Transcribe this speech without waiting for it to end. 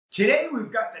Today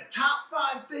we've got the top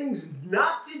 5 things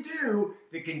not to do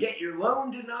that can get your loan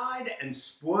denied and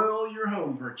spoil your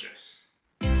home purchase.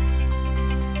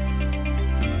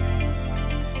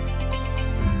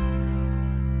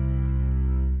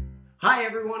 Hi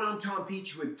everyone, I'm Tom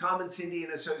Peach with Tom and Cindy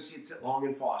and Associates at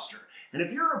Long & Foster. And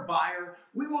if you're a buyer,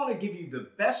 we want to give you the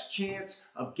best chance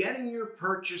of getting your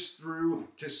purchase through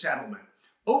to settlement.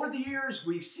 Over the years,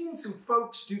 we've seen some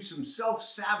folks do some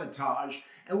self-sabotage,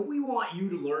 and we want you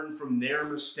to learn from their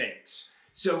mistakes.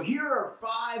 So here are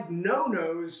 5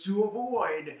 no-nos to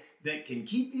avoid that can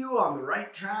keep you on the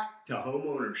right track to home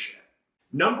ownership.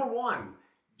 Number 1,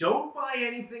 don't buy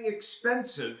anything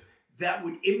expensive that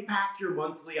would impact your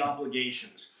monthly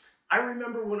obligations. I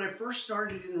remember when I first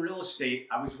started in real estate,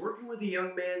 I was working with a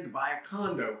young man to buy a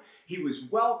condo. He was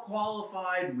well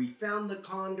qualified. We found the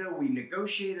condo. We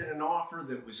negotiated an offer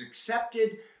that was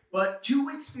accepted. But 2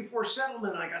 weeks before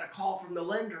settlement, I got a call from the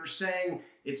lender saying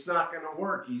it's not going to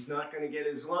work. He's not going to get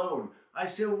his loan. I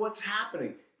said, well, what's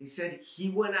happening? He said he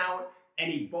went out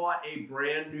and he bought a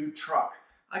brand new truck.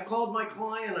 I called my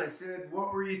client. I said,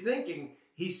 what were you thinking?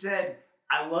 He said,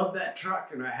 I love that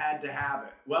truck and I had to have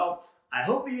it. Well, I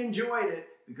hope he enjoyed it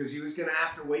because he was going to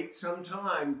have to wait some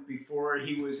time before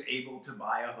he was able to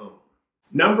buy a home.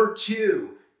 Number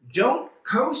 2, don't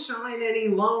co-sign any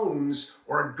loans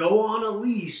or go on a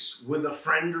lease with a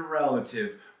friend or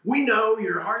relative. We know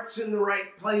your heart's in the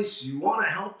right place, you want to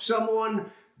help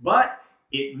someone, but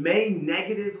it may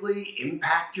negatively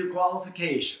impact your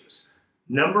qualifications.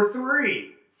 Number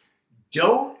 3,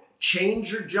 don't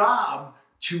change your job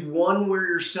to one where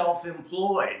you're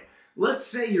self-employed. Let's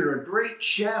say you're a great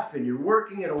chef and you're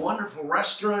working at a wonderful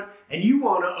restaurant and you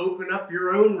want to open up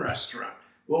your own restaurant.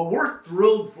 Well, we're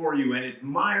thrilled for you and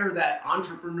admire that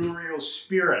entrepreneurial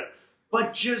spirit,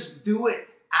 but just do it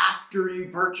after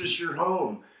you purchase your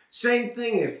home. Same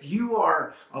thing if you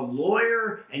are a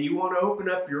lawyer and you want to open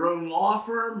up your own law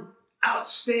firm,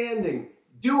 outstanding.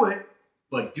 Do it,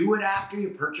 but do it after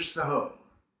you purchase the home.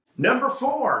 Number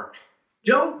 4,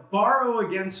 don't borrow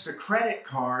against a credit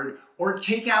card or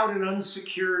take out an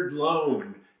unsecured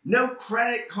loan. No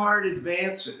credit card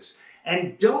advances.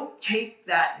 And don't take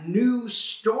that new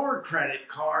store credit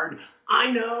card. I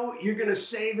know you're going to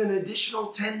save an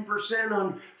additional 10%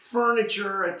 on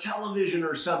furniture, a television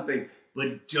or something,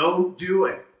 but don't do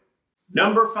it.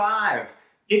 Number 5,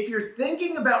 if you're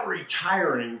thinking about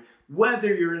retiring,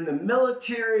 whether you're in the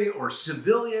military or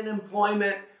civilian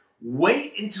employment,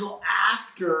 wait until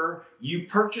after you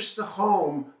purchase the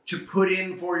home to put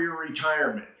in for your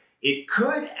retirement. It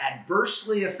could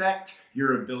adversely affect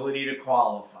your ability to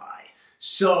qualify.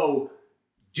 So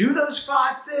do those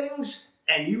 5 things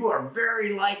and you are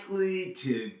very likely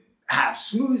to have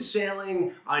smooth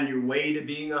sailing on your way to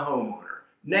being a homeowner.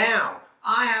 Now,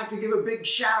 I have to give a big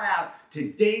shout out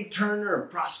to Dave Turner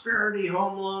of Prosperity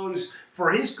Home Loans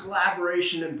for his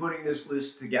collaboration in putting this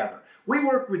list together. We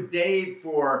worked with Dave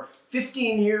for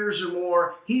 15 years or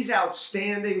more. He's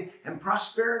outstanding, and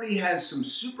Prosperity has some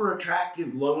super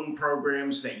attractive loan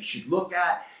programs that you should look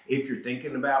at if you're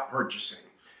thinking about purchasing.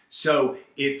 So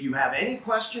if you have any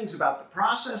questions about the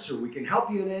process or we can help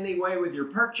you in any way with your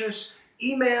purchase,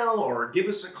 email or give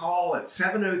us a call at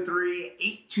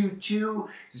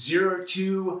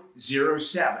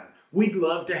 703-822-0207. We'd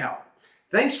love to help.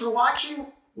 Thanks for watching.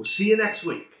 We'll see you next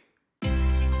week.